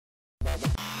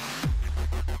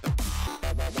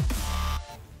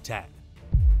10.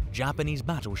 Japanese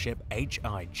battleship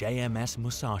HIJMS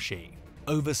Musashi.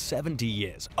 Over 70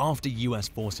 years after US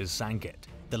forces sank it,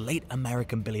 the late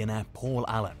American billionaire Paul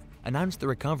Allen announced the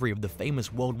recovery of the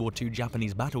famous World War II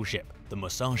Japanese battleship, the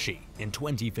Musashi, in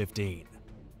 2015.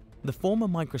 The former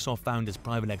Microsoft founder's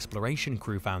private exploration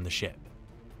crew found the ship.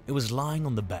 It was lying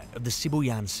on the bed of the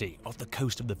Sibuyan Sea off the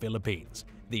coast of the Philippines.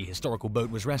 The historical boat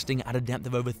was resting at a depth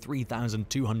of over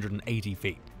 3,280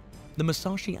 feet. The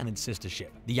Musashi and its sister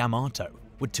ship, the Yamato,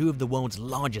 were two of the world's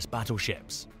largest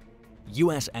battleships.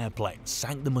 US airplanes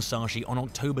sank the Musashi on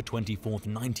October 24,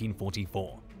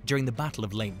 1944, during the Battle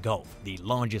of Lake Gulf, the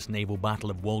largest naval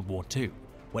battle of World War II,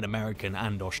 when American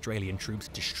and Australian troops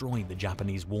destroyed the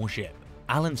Japanese warship.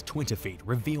 Allen's Twitter feed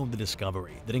revealed the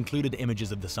discovery that included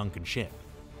images of the sunken ship.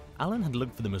 Allen had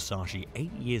looked for the Musashi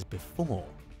 8 years before.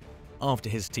 After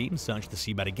his team searched the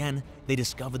seabed again, they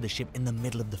discovered the ship in the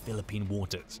middle of the Philippine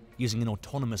waters, using an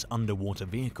autonomous underwater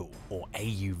vehicle, or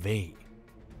AUV.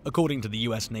 According to the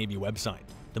US Navy website,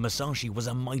 the Musashi was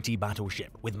a mighty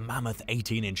battleship with mammoth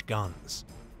 18-inch guns.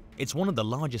 It's one of the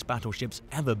largest battleships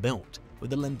ever built,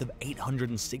 with a length of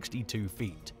 862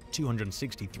 feet,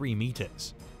 263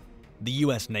 meters. The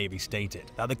US Navy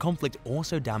stated that the conflict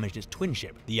also damaged its twin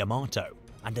ship, the Yamato,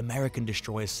 and American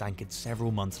destroyers sank it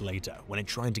several months later when it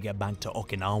tried to get back to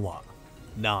Okinawa.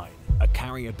 9. A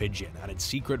carrier pigeon and its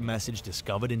secret message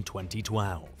discovered in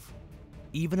 2012.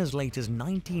 Even as late as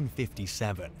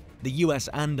 1957, the US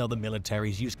and other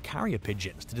militaries used carrier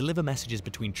pigeons to deliver messages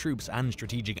between troops and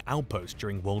strategic outposts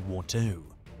during World War II.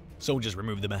 Soldiers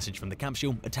removed the message from the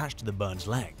capsule attached to the bird's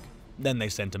leg. Then they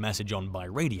sent a message on by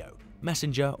radio,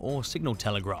 messenger, or signal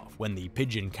telegraph when the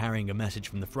pigeon carrying a message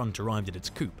from the front arrived at its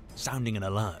coop, sounding an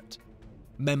alert.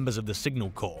 Members of the Signal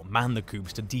Corps manned the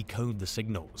coops to decode the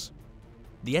signals.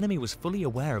 The enemy was fully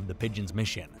aware of the pigeon's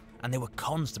mission, and they were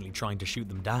constantly trying to shoot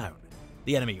them down.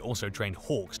 The enemy also trained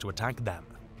hawks to attack them.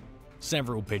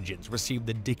 Several pigeons received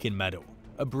the Dickin Medal,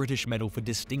 a British medal for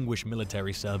distinguished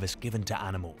military service given to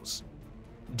animals.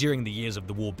 During the years of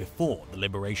the war before the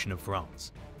liberation of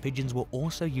France, pigeons were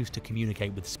also used to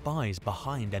communicate with spies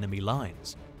behind enemy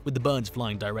lines, with the birds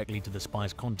flying directly to the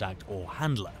spy's contact or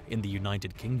handler in the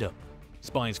United Kingdom.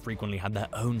 Spies frequently had their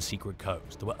own secret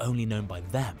codes that were only known by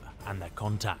them and their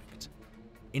contact.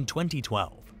 In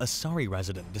 2012, a Surrey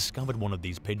resident discovered one of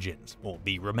these pigeons, or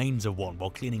the remains of one, while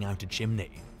cleaning out a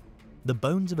chimney. The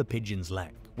bones of a pigeon's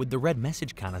leg, with the red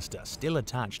message canister still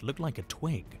attached, looked like a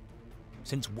twig.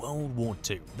 Since World War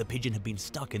II, the pigeon had been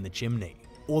stuck in the chimney.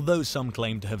 Although some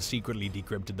claim to have secretly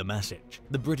decrypted the message,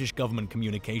 the British government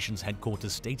communications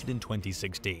headquarters stated in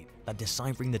 2016 that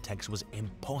deciphering the text was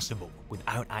impossible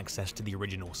without access to the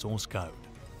original source code.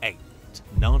 8.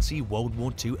 Nazi World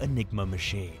War II Enigma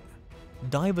machine.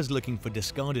 Divers looking for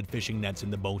discarded fishing nets in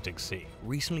the Baltic Sea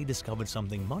recently discovered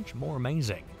something much more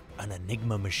amazing: an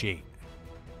Enigma machine.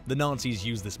 The Nazis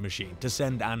used this machine to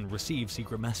send and receive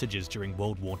secret messages during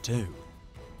World War II.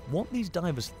 What these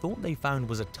divers thought they found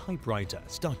was a typewriter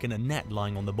stuck in a net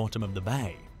lying on the bottom of the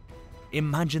bay.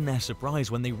 Imagine their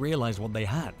surprise when they realized what they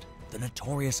had: the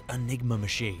notorious Enigma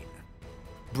machine.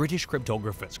 British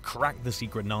cryptographers cracked the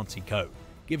secret Nazi code,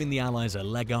 giving the Allies a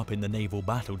leg up in the naval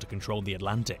battle to control the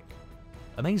Atlantic.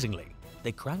 Amazingly,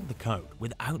 they cracked the code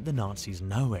without the Nazis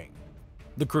knowing.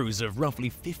 The crews of roughly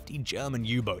 50 German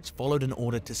U-boats followed an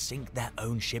order to sink their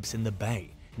own ships in the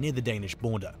bay near the Danish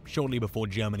border shortly before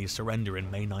Germany's surrender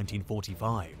in May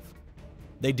 1945.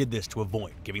 They did this to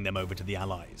avoid giving them over to the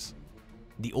Allies.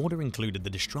 The order included the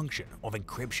destruction of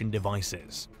encryption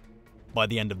devices. By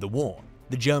the end of the war,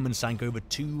 the Germans sank over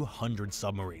 200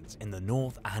 submarines in the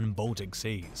North and Baltic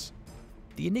Seas.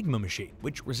 The Enigma machine,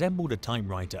 which resembled a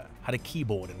typewriter, had a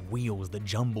keyboard and wheels that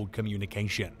jumbled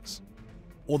communications.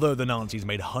 Although the Nazis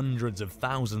made hundreds of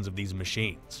thousands of these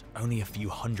machines, only a few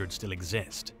hundred still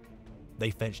exist.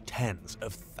 They fetched tens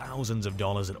of thousands of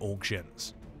dollars at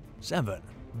auctions. 7.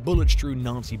 Bullet-strewn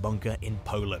Nazi bunker in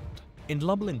Poland. In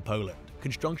Lublin, Poland,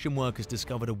 construction workers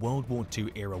discovered a World War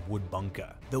II-era wood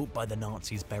bunker built by the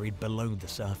Nazis buried below the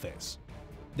surface.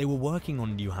 They were working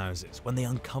on new houses when they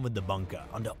uncovered the bunker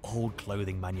under old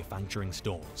clothing manufacturing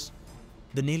stores.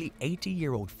 The nearly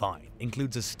 80-year-old find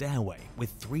includes a stairway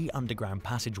with 3 underground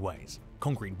passageways,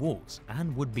 concrete walls,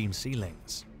 and wood beam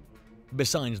ceilings.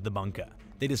 Besides the bunker,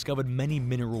 they discovered many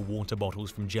mineral water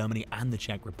bottles from Germany and the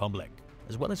Czech Republic,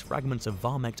 as well as fragments of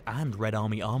Wehrmacht and Red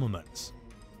Army armaments.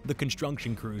 The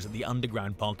construction crews at the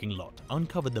underground parking lot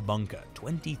uncovered the bunker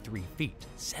 23 feet,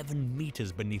 7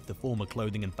 meters beneath the former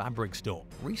clothing and fabric store.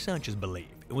 Researchers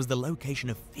believe it was the location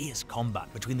of fierce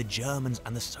combat between the Germans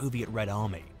and the Soviet Red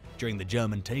Army during the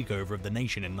German takeover of the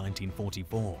nation in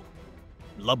 1944.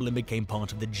 Lublin became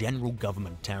part of the general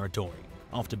government territory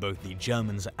after both the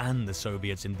Germans and the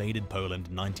Soviets invaded Poland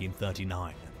in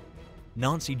 1939.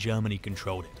 Nazi Germany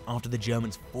controlled it after the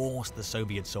Germans forced the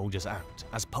Soviet soldiers out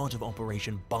as part of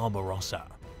Operation Barbarossa.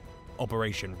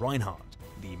 Operation Reinhardt,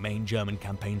 the main German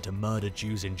campaign to murder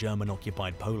Jews in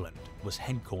German-occupied Poland, was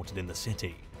headquartered in the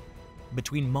city.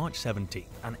 Between March 17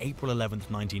 and April 11,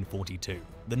 1942,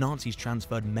 the Nazis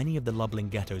transferred many of the Lublin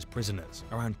ghetto's prisoners,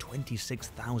 around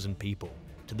 26,000 people,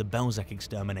 to the Belzec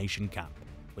extermination camp,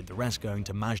 with the rest going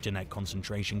to Majdanek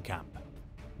concentration camp.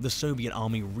 The Soviet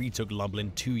army retook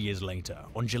Lublin 2 years later,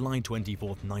 on July 24,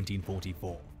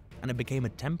 1944, and it became a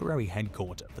temporary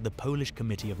headquarters for the Polish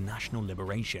Committee of National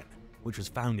Liberation, which was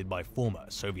founded by former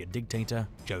Soviet dictator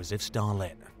Joseph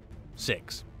Stalin.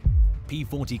 6.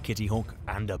 P-40 Kitty Hawk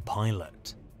and a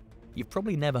pilot. You've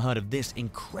probably never heard of this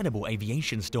incredible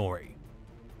aviation story.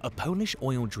 A Polish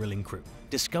oil drilling crew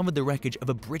discovered the wreckage of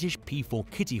a British P-4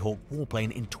 Kitty Hawk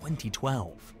warplane in 2012.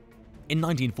 In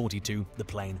 1942, the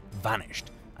plane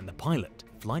vanished, and the pilot,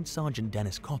 Flight Sergeant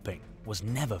Dennis Copping, was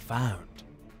never found.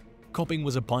 Copping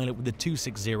was a pilot with the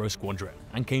 260 Squadron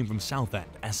and came from Southend,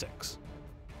 Essex.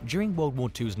 During World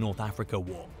War II's North Africa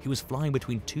War, he was flying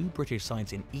between two British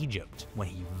sites in Egypt when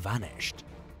he vanished.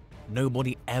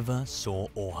 Nobody ever saw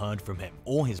or heard from him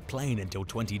or his plane until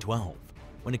 2012,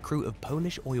 when a crew of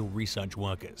Polish oil research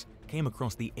workers came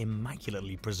across the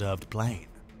immaculately preserved plane.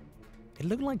 It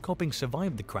looked like Copping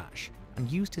survived the crash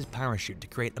and used his parachute to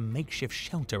create a makeshift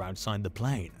shelter outside the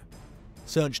plane.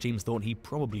 Search teams thought he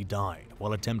probably died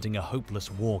while attempting a hopeless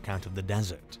walk out of the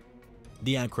desert.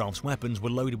 The aircraft's weapons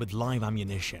were loaded with live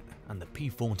ammunition, and the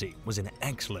P-40 was in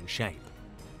excellent shape.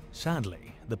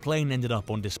 Sadly, the plane ended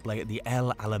up on display at the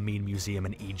El Alamein Museum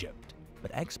in Egypt, but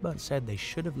experts said they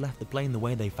should have left the plane the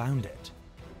way they found it.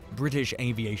 British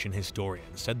aviation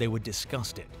historians said they were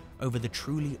disgusted over the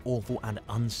truly awful and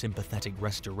unsympathetic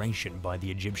restoration by the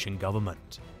Egyptian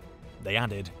government. They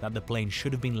added that the plane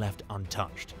should have been left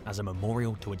untouched as a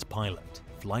memorial to its pilot,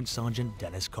 Flight Sergeant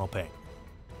Dennis Copping.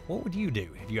 What would you do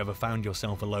if you ever found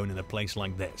yourself alone in a place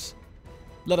like this?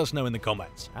 Let us know in the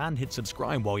comments and hit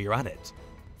subscribe while you're at it.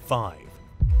 5.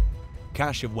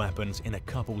 Cache of weapons in a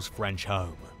couple's French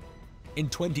home. In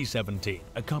 2017,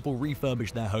 a couple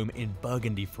refurbished their home in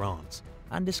Burgundy, France,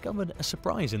 and discovered a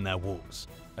surprise in their walls: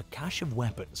 a cache of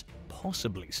weapons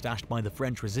possibly stashed by the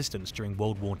French resistance during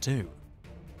World War II.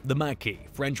 The Maquis,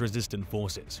 French resistant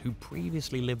forces who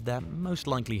previously lived there, most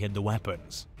likely hid the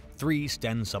weapons. 3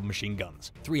 Sten submachine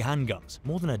guns, 3 handguns,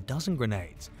 more than a dozen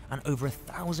grenades, and over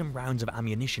 1,000 rounds of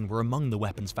ammunition were among the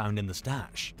weapons found in the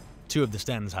stash. 2 of the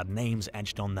Stens had names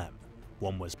etched on them.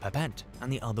 One was Pepette,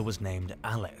 and the other was named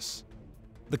Alice.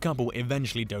 The couple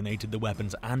eventually donated the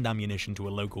weapons and ammunition to a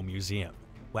local museum,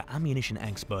 where ammunition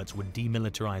experts would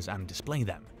demilitarize and display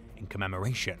them in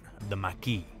commemoration of the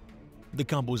Maquis. The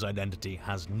couple's identity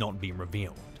has not been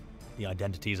revealed. The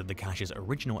identities of the cache's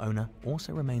original owner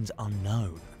also remains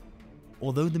unknown.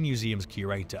 Although the museum's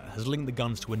curator has linked the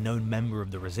guns to a known member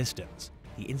of the resistance,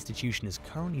 the institution is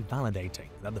currently validating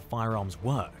that the firearms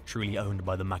were truly owned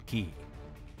by the Maquis.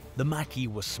 The Maquis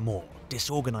were small,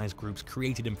 disorganized groups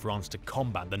created in France to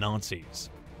combat the Nazis.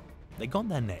 They got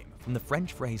their name from the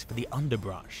French phrase for the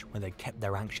underbrush, where they kept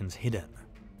their actions hidden.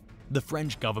 The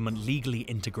French government legally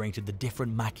integrated the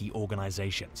different Maquis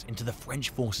organizations into the French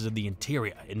Forces of the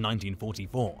Interior in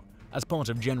 1944 as part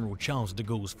of General Charles de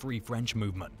Gaulle's Free French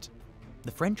movement.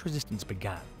 The French resistance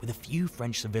began with a few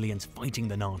French civilians fighting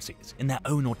the Nazis in their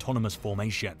own autonomous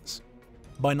formations.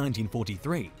 By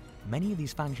 1943, many of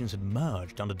these factions had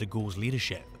merged under de Gaulle's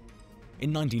leadership.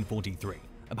 In 1943,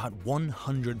 about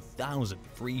 100,000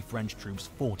 Free French troops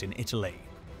fought in Italy.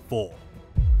 4.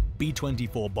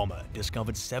 B-24 bomber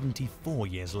discovered 74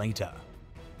 years later.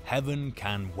 Heaven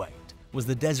Can Wait was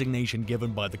the designation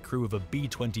given by the crew of a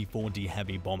B-24D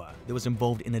heavy bomber that was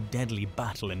involved in a deadly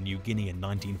battle in New Guinea in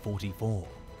 1944.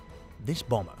 This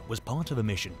bomber was part of a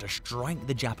mission to strike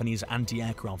the Japanese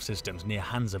anti-aircraft systems near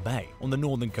Hansa Bay on the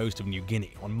northern coast of New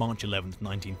Guinea on March 11,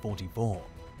 1944.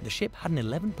 The ship had an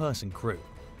 11-person crew,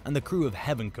 and the crew of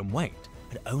Heaven Can Wait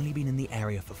had only been in the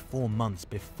area for 4 months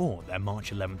before their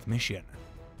March 11th mission.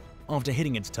 After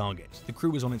hitting its target, the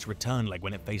crew was on its return leg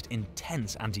when it faced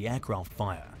intense anti-aircraft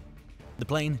fire. The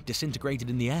plane disintegrated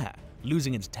in the air,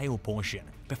 losing its tail portion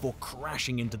before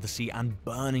crashing into the sea and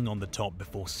burning on the top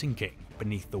before sinking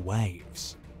beneath the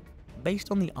waves.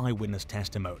 Based on the eyewitness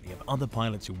testimony of other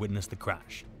pilots who witnessed the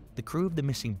crash, the crew of the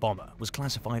missing bomber was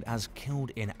classified as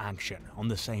killed in action on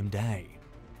the same day.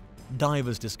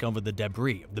 Divers discovered the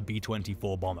debris of the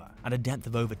B-24 bomber at a depth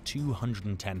of over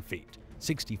 210 feet,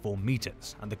 64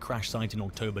 meters at the crash site in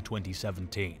October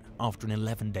 2017 after an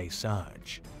 11-day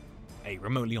search. A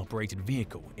remotely operated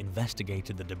vehicle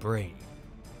investigated the debris.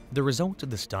 The result of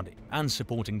the study and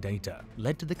supporting data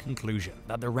led to the conclusion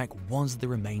that the wreck was the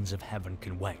remains of Heaven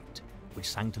Can Wait, which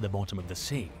sank to the bottom of the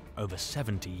sea over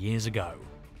 70 years ago.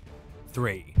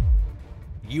 3.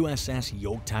 USS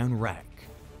Yorktown wreck.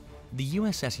 The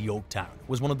USS Yorktown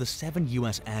was one of the 7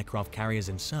 US aircraft carriers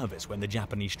in service when the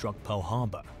Japanese struck Pearl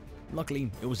Harbor.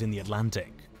 Luckily, it was in the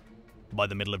Atlantic. By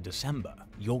the middle of December,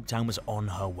 Yorktown was on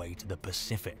her way to the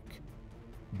Pacific.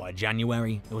 By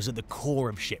January, it was at the core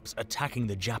of ships attacking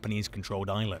the Japanese-controlled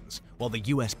islands, while the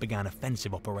US began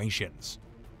offensive operations.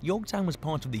 Yorktown was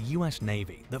part of the US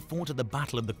Navy that fought at the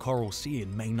Battle of the Coral Sea in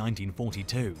May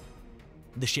 1942.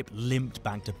 The ship limped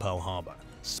back to Pearl Harbor,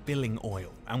 spilling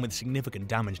oil and with significant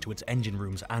damage to its engine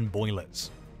rooms and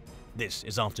boilers. This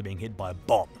is after being hit by a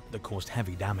bomb that caused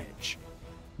heavy damage.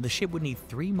 The ship would need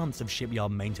 3 months of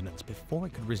shipyard maintenance before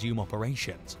it could resume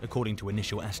operations, according to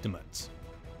initial estimates.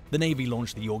 The Navy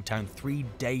launched the Yorktown 3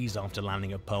 days after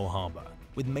landing at Pearl Harbor,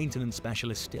 with maintenance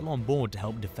specialists still on board to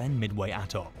help defend Midway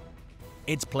Atoll.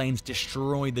 Its planes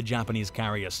destroyed the Japanese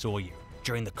carrier Soryu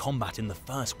during the combat in the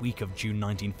first week of June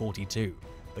 1942,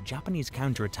 but Japanese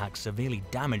counterattacks severely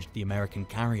damaged the American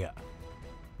carrier.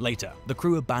 Later, the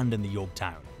crew abandoned the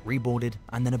Yorktown, reboarded,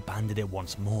 and then abandoned it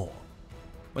once more.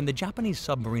 When the Japanese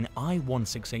submarine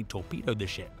I-168 torpedoed the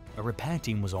ship, a repair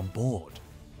team was on board.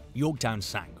 Yorktown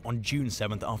sank on June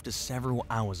 7th after several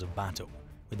hours of battle,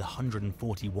 with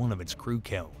 141 of its crew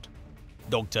killed.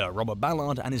 Dr. Robert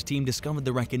Ballard and his team discovered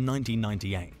the wreck in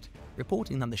 1998,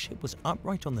 reporting that the ship was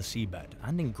upright on the seabed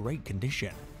and in great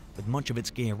condition, with much of its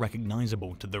gear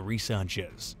recognizable to the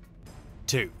researchers.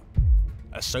 2.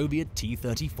 A Soviet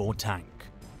T-34 tank.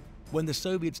 When the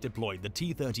Soviets deployed the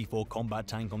T-34 combat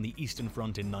tank on the Eastern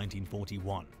Front in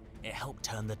 1941, it helped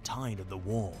turn the tide of the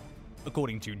war.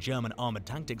 According to German armored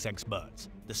tactics experts,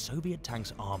 the Soviet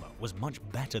tank's armor was much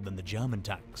better than the German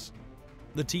tanks.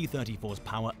 The T-34's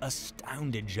power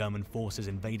astounded German forces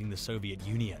invading the Soviet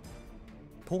Union.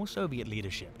 Poor Soviet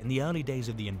leadership in the early days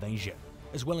of the invasion,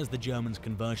 as well as the Germans'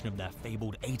 conversion of their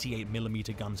fabled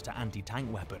 88mm guns to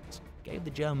anti-tank weapons, gave the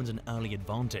Germans an early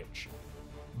advantage.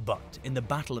 But in the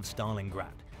Battle of Stalingrad,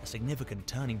 a significant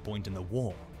turning point in the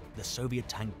war, the Soviet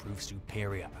tank proved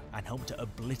superior and helped to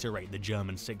obliterate the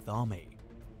German Sixth Army.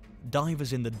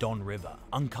 Divers in the Don River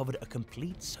uncovered a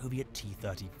complete Soviet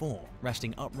T-34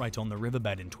 resting upright on the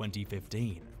riverbed in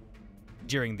 2015.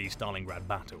 During the Stalingrad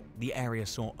battle, the area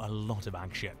saw a lot of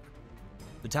action.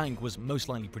 The tank was most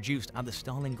likely produced at the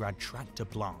Stalingrad tractor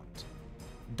plant.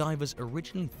 Divers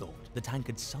originally thought the tank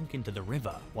had sunk into the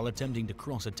river while attempting to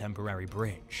cross a temporary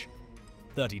bridge.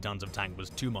 30 tons of tank was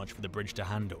too much for the bridge to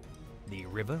handle. The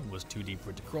river was too deep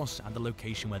for it to cross at the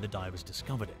location where the divers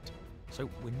discovered it, so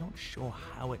we're not sure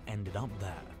how it ended up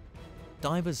there.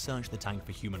 Divers searched the tank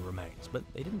for human remains, but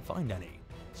they didn't find any,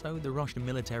 so the Russian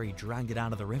military dragged it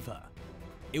out of the river.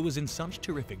 It was in such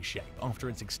terrific shape after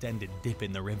its extended dip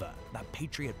in the river that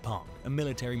Patriot Park, a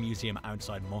military museum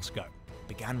outside Moscow,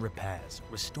 began repairs,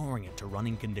 restoring it to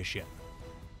running condition.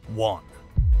 1.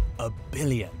 $1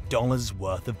 billion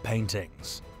worth of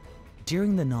paintings.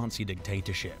 During the Nazi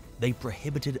dictatorship, they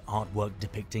prohibited artwork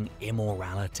depicting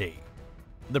immorality.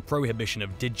 The prohibition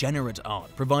of degenerate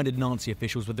art provided Nazi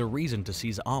officials with a reason to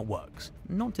seize artworks,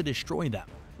 not to destroy them,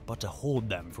 but to hoard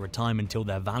them for a time until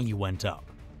their value went up.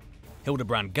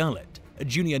 Hildebrand Gerlit, a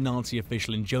junior Nazi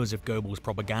official in Joseph Goebbels'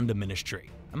 propaganda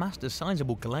ministry, amassed a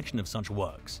sizable collection of such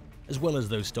works, as well as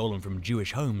those stolen from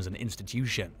Jewish homes and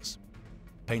institutions.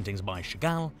 Paintings by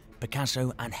Chagall,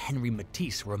 Picasso, and Henri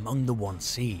Matisse were among the ones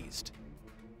seized.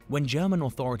 When German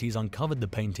authorities uncovered the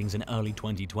paintings in early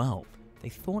 2012, they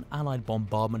thought Allied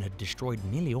bombardment had destroyed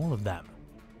nearly all of them.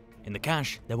 In the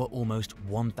cache, there were almost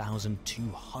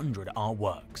 1,200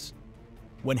 artworks.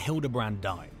 When Hildebrand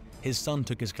died, his son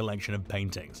took his collection of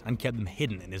paintings and kept them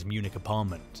hidden in his Munich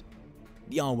apartment.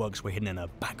 The artworks were hidden in a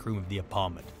back room of the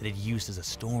apartment that it used as a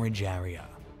storage area.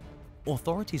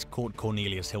 Authorities caught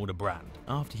Cornelius Hildebrand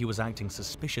after he was acting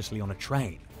suspiciously on a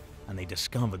train, and they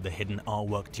discovered the hidden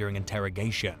artwork during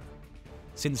interrogation.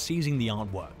 Since seizing the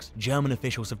artworks, German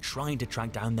officials have tried to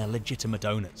track down their legitimate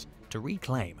owners to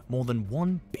reclaim more than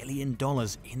 $1 billion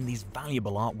in these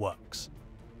valuable artworks.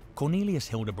 Cornelius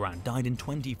Hildebrand died in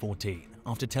 2014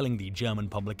 after telling the German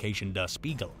publication Der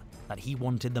Spiegel that he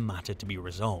wanted the matter to be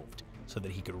resolved so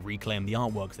that he could reclaim the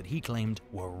artworks that he claimed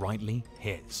were rightly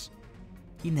his.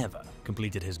 He never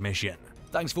completed his mission.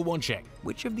 Thanks for watching.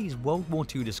 Which of these World War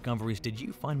II discoveries did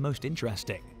you find most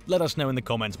interesting? Let us know in the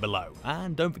comments below,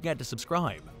 and don't forget to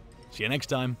subscribe. See you next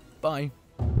time. Bye.